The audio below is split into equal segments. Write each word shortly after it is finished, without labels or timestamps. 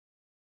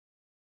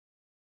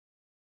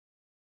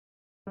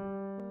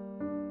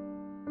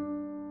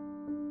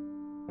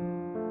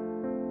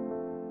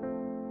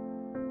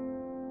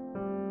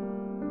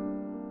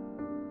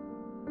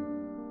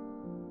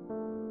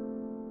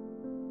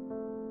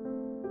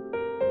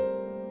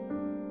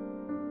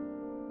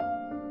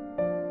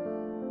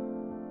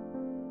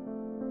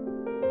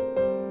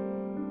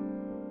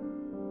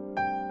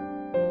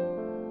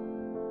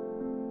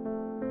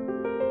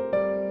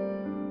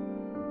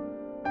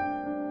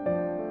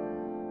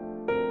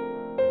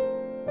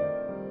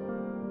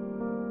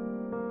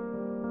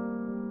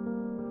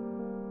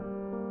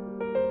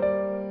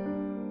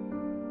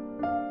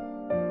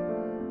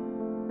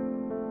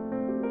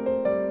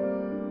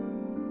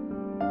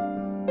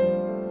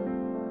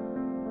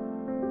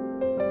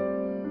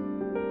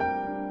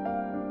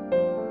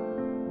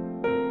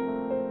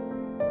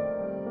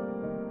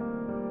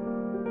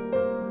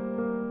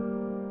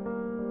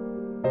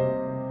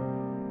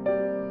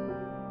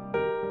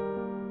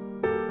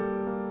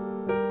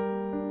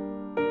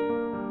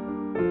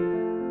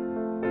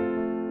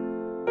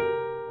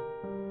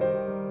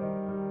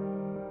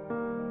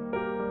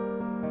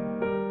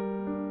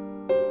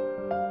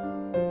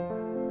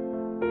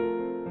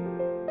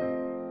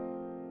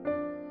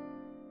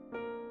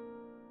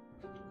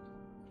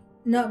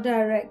Not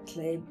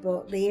directly,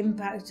 but the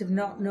impact of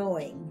not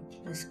knowing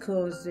has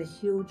caused a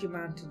huge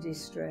amount of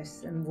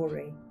distress and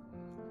worry.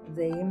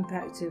 The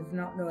impact of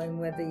not knowing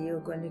whether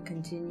you're going to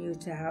continue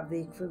to have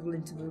the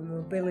equivalent of a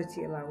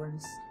mobility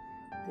allowance,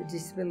 the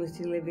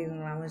disability living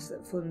allowance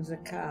that funds a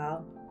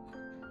car,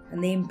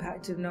 and the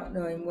impact of not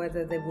knowing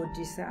whether they would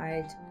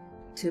decide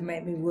to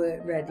make me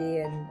work ready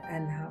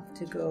and have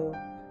to go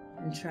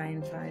and try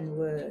and find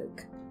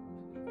work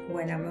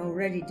when I'm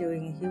already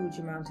doing a huge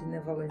amount in the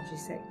voluntary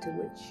sector,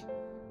 which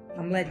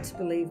I'm led to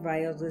believe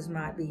by others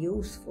might be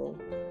useful.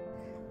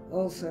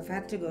 Also, if I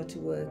had to go to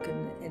work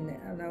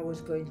and I was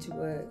going to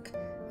work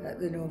at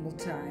the normal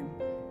time,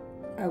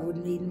 I would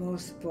need more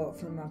support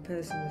from my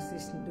personal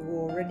assistant who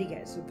already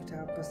gets up at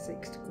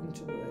 6:30 to come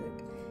to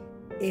work.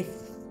 If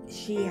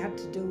she had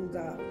to do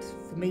that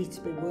for me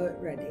to be work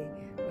ready,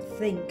 I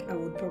think I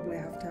would probably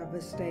have to have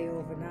her stay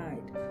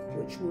overnight,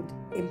 which would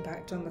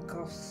impact on the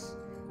costs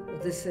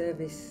of the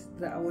service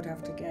that I would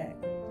have to get.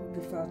 It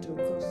would be far too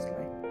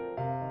costly.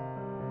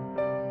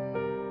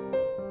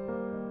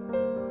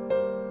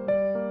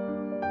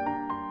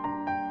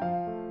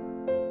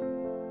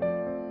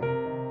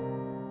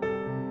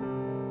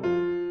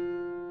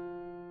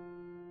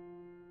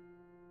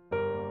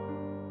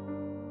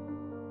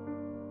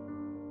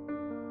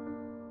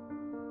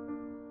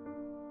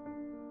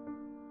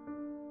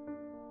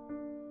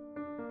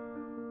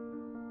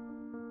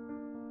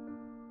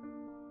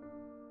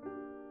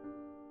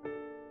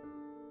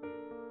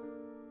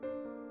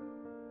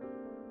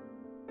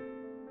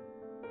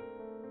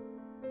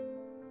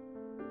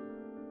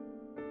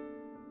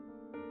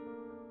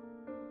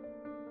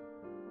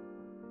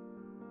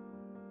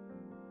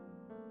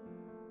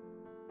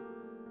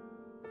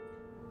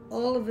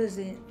 All of us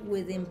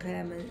with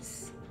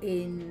impairments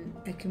in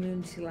a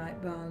community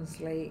like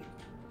Barnsley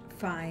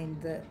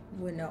find that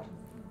we're not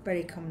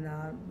very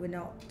common, we're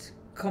not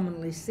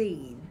commonly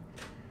seen.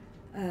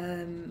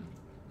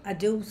 I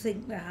do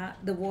think that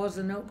there was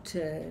an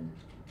upturn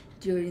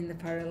during the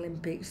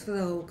Paralympics for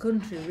the whole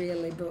country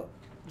really, but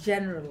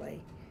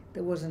generally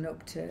there was an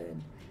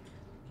upturn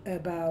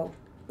about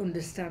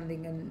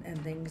understanding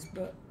and things,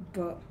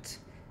 but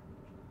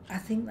I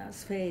think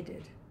that's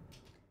faded.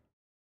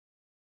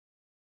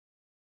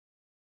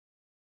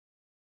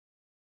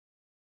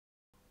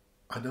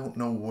 I don't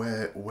know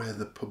where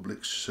the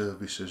public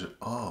services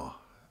are,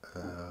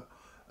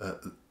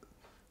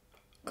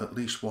 at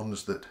least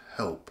ones that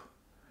help.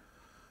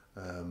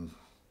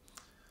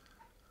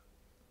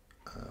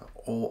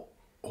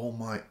 All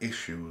my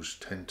issues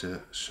tend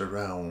to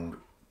surround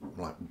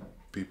like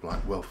people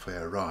like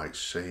welfare rights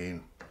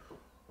saying,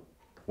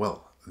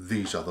 well,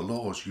 these are the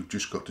laws, you've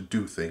just got to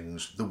do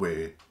things the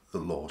way the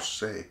laws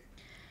say.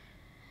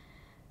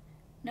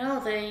 No,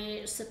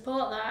 the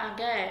support that I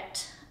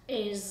get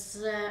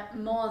is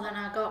more than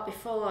I got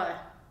before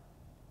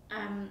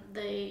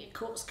the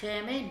cuts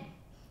came in,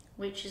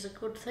 which is a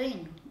good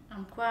thing.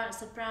 I'm quite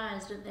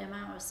surprised at the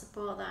amount of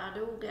support that I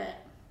do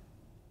get.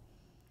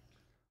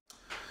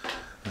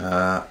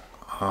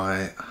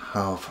 I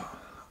have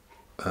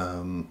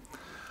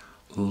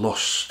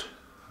lost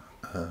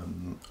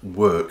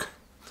work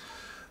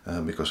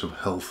because of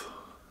health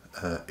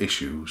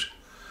issues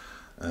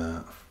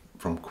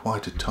from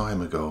quite a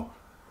time ago.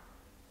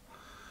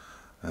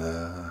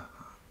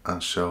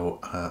 And so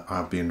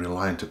I've been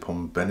reliant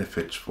upon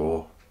benefits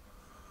for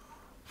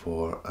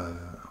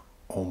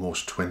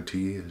almost 20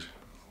 years.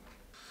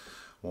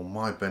 Well,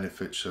 my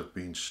benefits have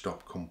been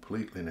stopped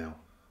completely now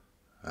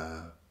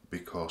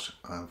because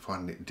I'm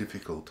finding it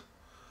difficult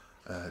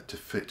to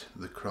fit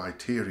the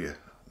criteria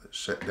that's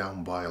set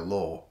down by a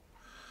law.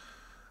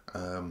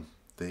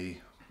 The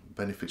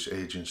benefits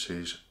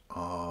agencies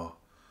are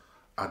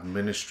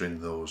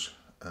administering those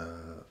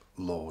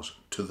laws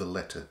to the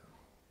letter.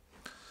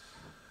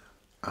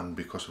 And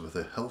because of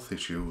the health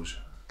issues,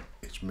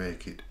 it's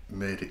made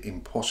it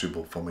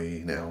impossible for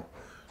me now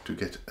to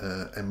get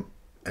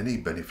any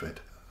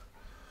benefit.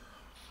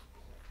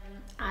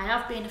 I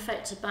have been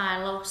affected by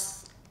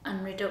loss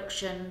and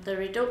reduction. The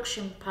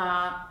reduction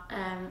part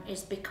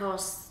is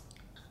because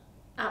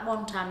at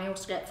one time I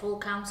used to get full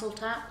council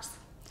tax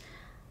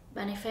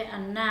benefit,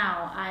 and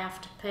now I have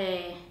to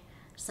pay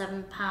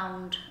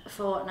 £7 a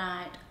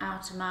fortnight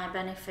out of my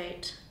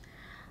benefit.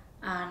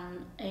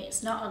 And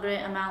it's not a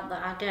great amount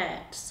that I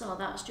get, so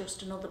that's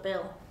just another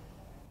bill.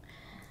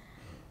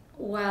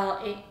 Well,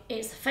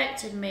 it's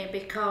affected me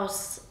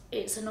because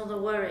it's another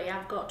worry.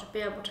 I've got to be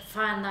able to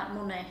find that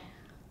money,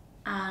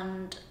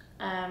 and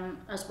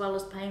as well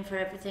as paying for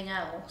everything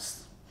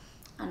else,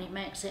 and it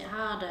makes it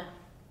harder.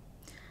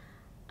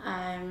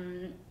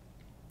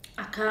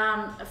 I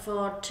can't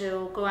afford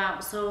to go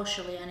out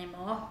socially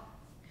anymore,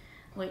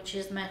 which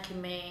is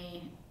making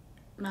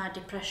my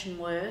depression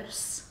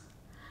worse.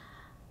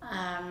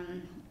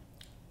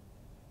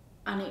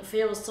 And it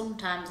feels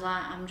sometimes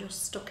like I'm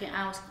just stuck in a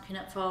house looking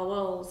at four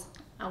walls.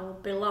 I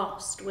would be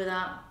lost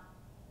without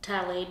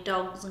telly,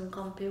 dogs and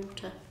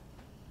computer.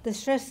 The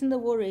stress and the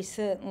worry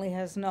certainly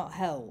has not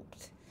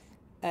helped.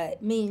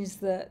 It means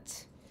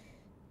that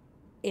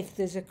if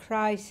there's a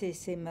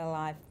crisis in my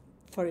life,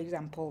 for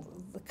example,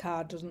 the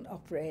car doesn't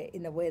operate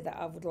in a way that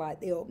I would like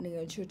the opening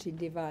and shutting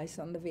device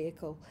on the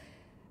vehicle.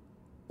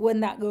 When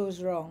that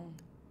goes wrong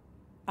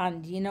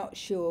and you're not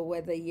sure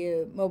whether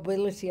your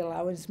mobility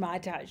allowance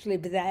might actually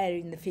be there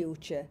in the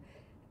future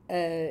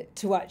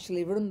to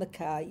actually run the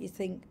car, you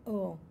think,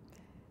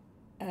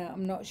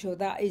 I'm not sure.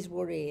 That is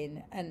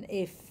worrying. And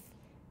if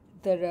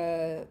there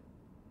are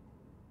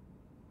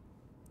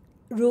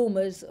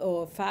rumours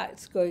or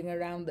facts going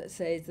around that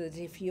says that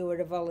if you are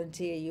a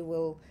volunteer you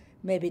will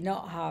maybe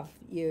not have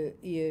your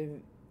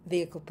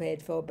vehicle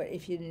paid for, but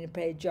if you're in a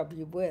paid job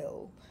you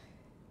will,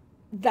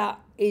 that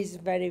is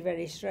very,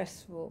 very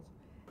stressful.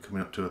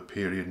 Coming up to a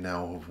period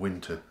now of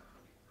winter,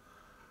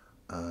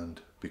 and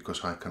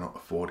because I cannot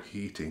afford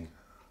heating,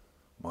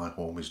 my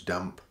home is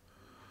damp,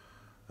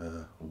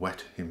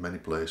 wet in many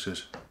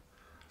places,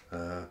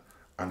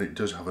 and it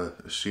does have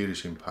a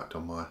serious impact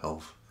on my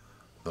health.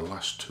 The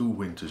last 2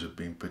 winters have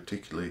been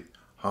particularly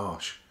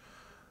harsh,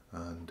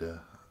 and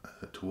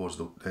towards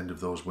the end of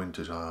those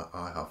winters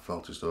I have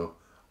felt as though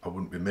I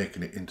wouldn't be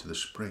making it into the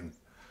spring,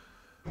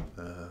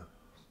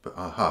 but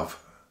I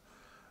have,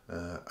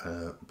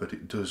 but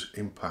it does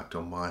impact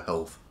on my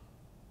health.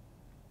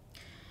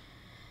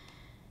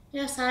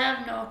 Yes, I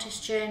have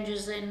noticed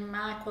changes in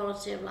my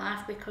quality of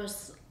life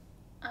because,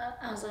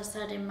 as I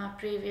said in my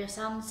previous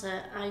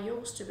answer, I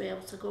used to be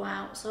able to go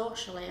out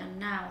socially and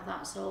now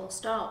that's all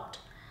stopped.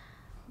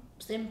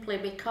 Simply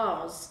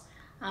because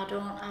I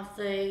don't have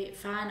the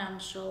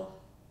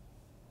financial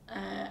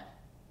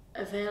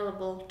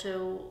available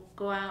to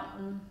go out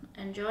and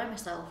enjoy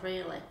myself,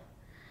 really,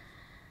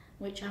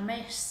 which I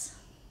miss.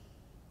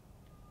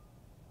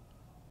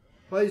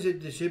 Why is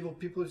it disabled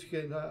people is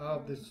getting that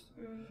hard?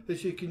 They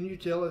say, can you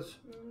tell us?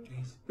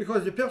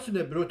 Because the person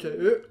that brought it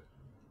out,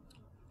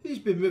 he's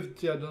been moved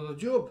to another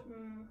job.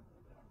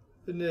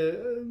 And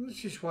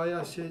this is why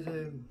I said...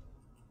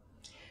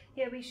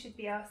 yeah, we should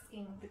be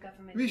asking the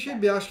government. We should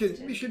be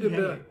asking, we should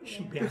have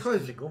should be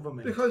asking the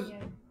government. Because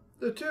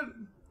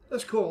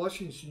this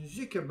coalition, since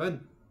they come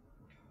in,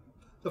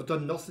 they've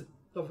done nothing.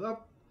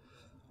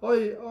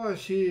 I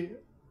see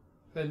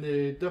in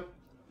the dip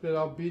where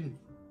I've been,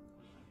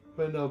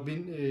 when I've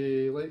been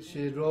to, let's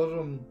say,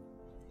 Rotherham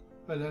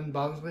and in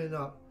Barnsley and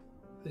that,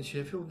 in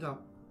Sheffield and that,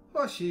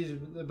 I see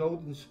the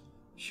buildings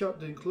shut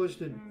down, closed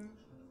down.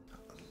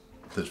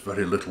 There's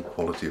very little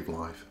quality of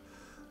life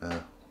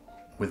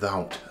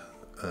without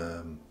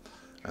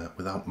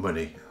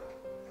money.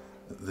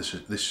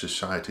 This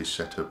society is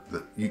set up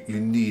that you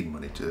need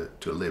money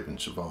to live and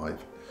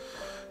survive.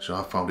 So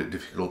I found it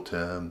difficult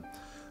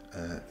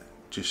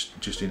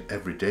just in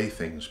everyday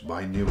things.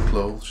 Buy new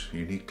clothes,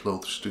 you need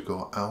clothes to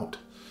go out.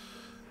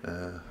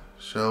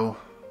 So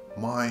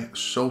my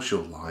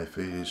social life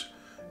is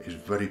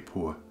very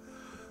poor.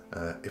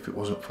 If it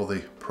wasn't for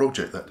the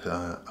project that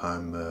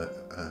I'm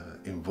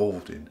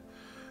involved in,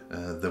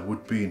 there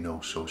would be no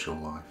social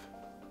life.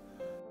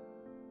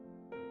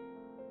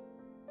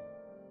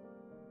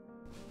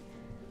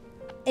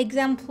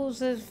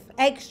 Examples of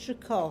extra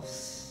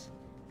costs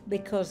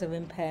because of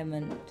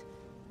impairment.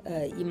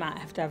 You might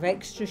have to have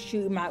extra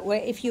shoes. You might wear,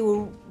 if you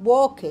were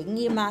walking,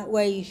 you might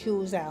wear your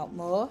shoes out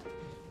more.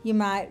 You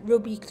might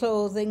rub your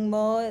clothing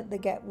more, they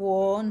get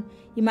worn.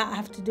 You might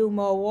have to do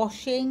more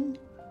washing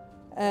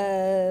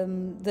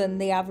than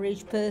the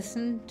average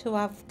person to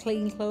have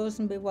clean clothes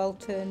and be well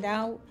turned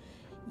out.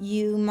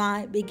 You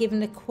might be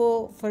given a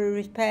quote for a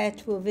repair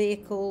to a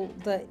vehicle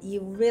that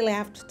you really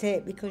have to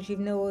take because you've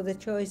no other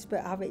choice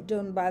but have it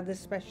done by the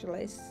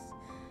specialists.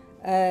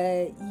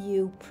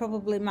 You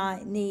probably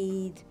might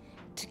need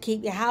to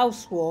keep your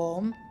house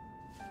warm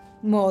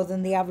more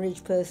than the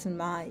average person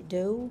might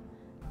do.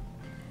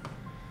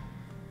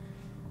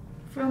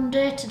 From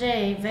day to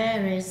day it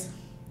varies,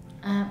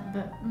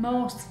 but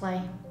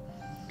mostly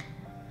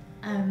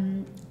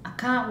I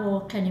can't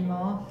walk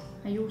anymore.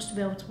 I used to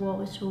be able to walk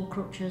with 2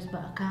 crutches,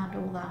 but I can't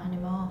do that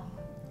anymore.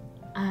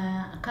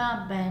 I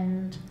can't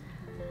bend.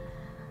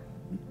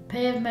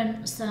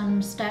 Pavements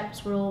and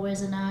steps were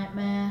always a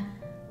nightmare.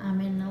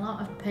 I'm in a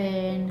lot of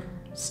pain,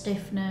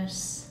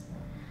 stiffness,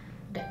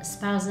 get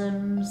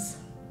spasms,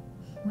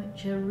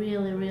 which are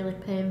really, really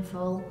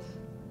painful.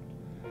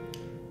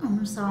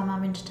 So I'm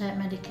having to take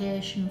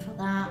medication for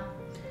that.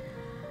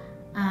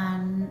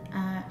 And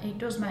it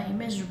does make you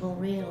miserable,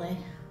 really.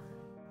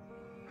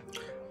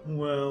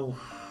 Well,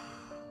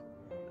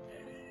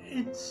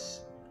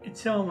 it's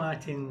all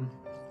right in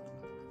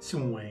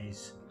some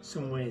ways.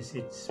 Some ways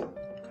it's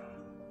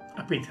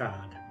a bit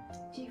hard.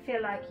 Do you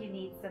feel like you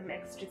need some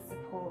extra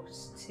support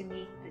to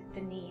meet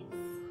the needs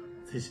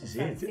This is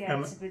it. with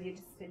your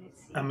disability?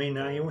 I mean,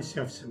 I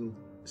also have some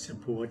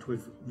support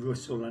with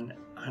Russell and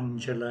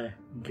Angela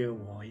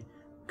Gilroy,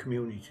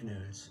 community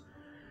nurse.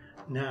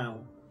 Now,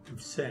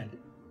 I've said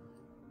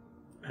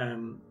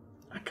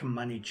I can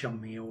manage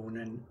on my own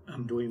and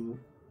I'm doing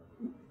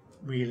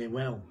really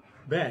well.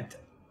 But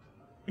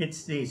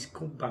it's these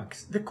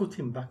cutbacks, they're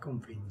cutting back on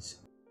things.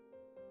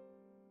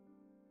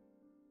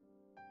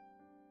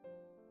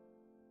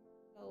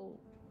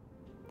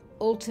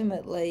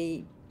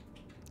 Ultimately,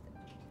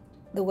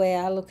 the way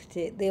I look at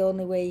it, the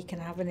only way you can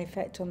have an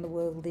effect on the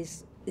world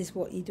is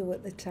what you do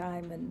at the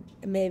time. And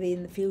maybe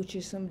in the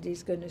future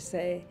somebody's going to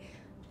say,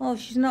 oh,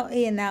 she's not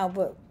here now,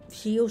 but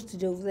she used to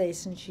do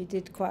this and she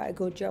did quite a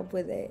good job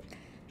with it.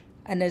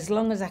 And as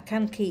long as I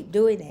can keep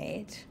doing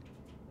it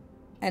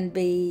and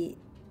be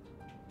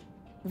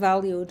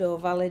valued or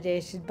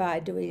validated by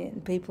doing it,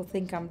 and people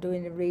think I'm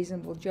doing a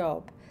reasonable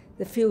job,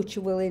 the future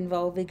will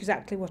involve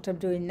exactly what I'm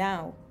doing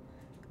now,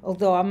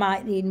 although I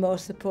might need more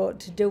support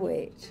to do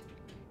it.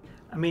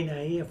 I mean,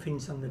 I hear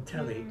things on the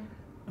telly,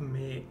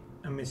 and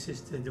my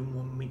sister didn't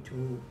want me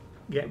to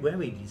get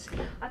worried, you see.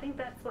 I think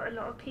that's what a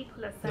lot of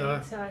people are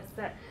saying to us,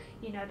 that,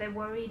 you know, they're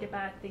worried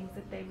about things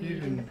that they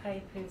read in the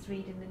papers,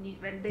 read in the news,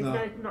 and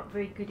there's not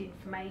very good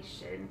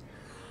information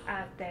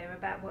out there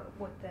about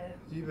what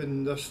the...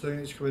 Even this thing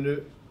that's coming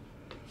out,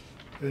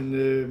 and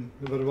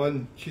number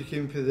one, she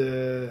came for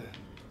the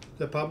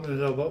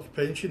Department of Work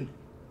pension.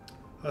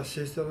 I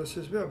says to her, I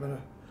says, wait a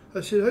minute.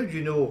 I said, how do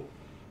you know?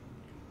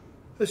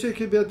 I said, it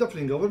could be a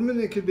different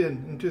government, it could be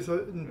in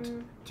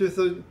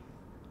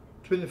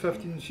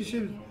 2015. She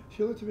said,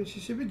 she looked at me, she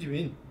said, what do you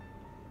mean?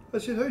 I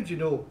said, how do you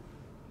know?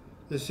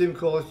 The same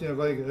college you're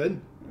going to get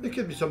in. It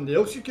could be somebody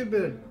else you could be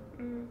in.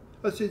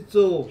 I said,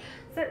 so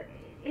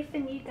if the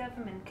new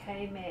government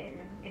came in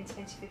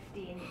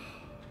 2015,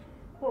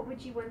 what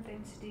would you want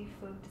them to do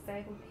for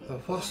disabled people?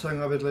 The first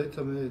thing I would like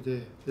them to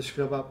do is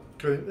scrub up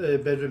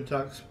bedroom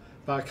tax,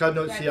 but I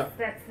cannot see it.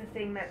 That's the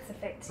thing that's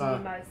affecting you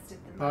most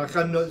at the moment. I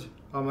cannot,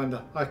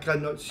 Amanda, I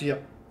cannot see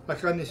it. I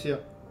can't see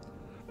it.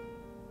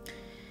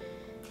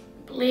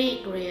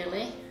 Bleak,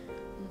 really.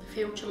 The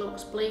future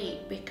looks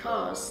bleak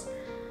because,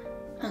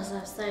 as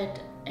I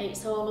said,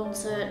 it's all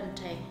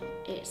uncertainty.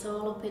 It's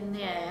all up in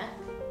the air.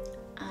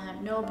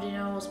 Nobody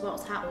knows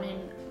what's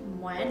happening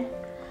when,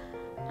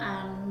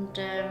 and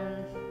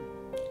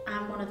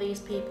I'm one of these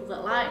people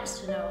that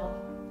likes to know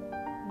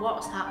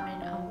what's happening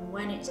and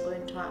when it's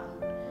going to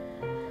happen.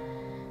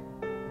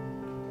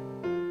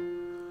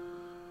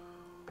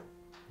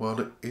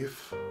 Well,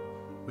 if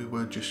we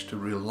were just to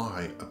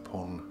rely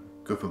upon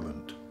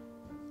government,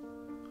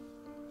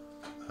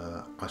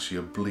 I see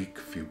a bleak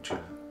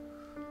future.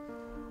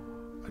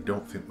 I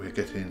don't think we're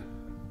getting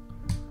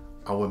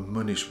our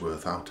money's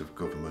worth out of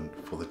government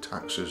for the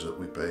taxes that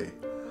we pay.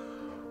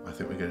 I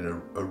think we're getting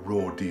a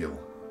raw deal.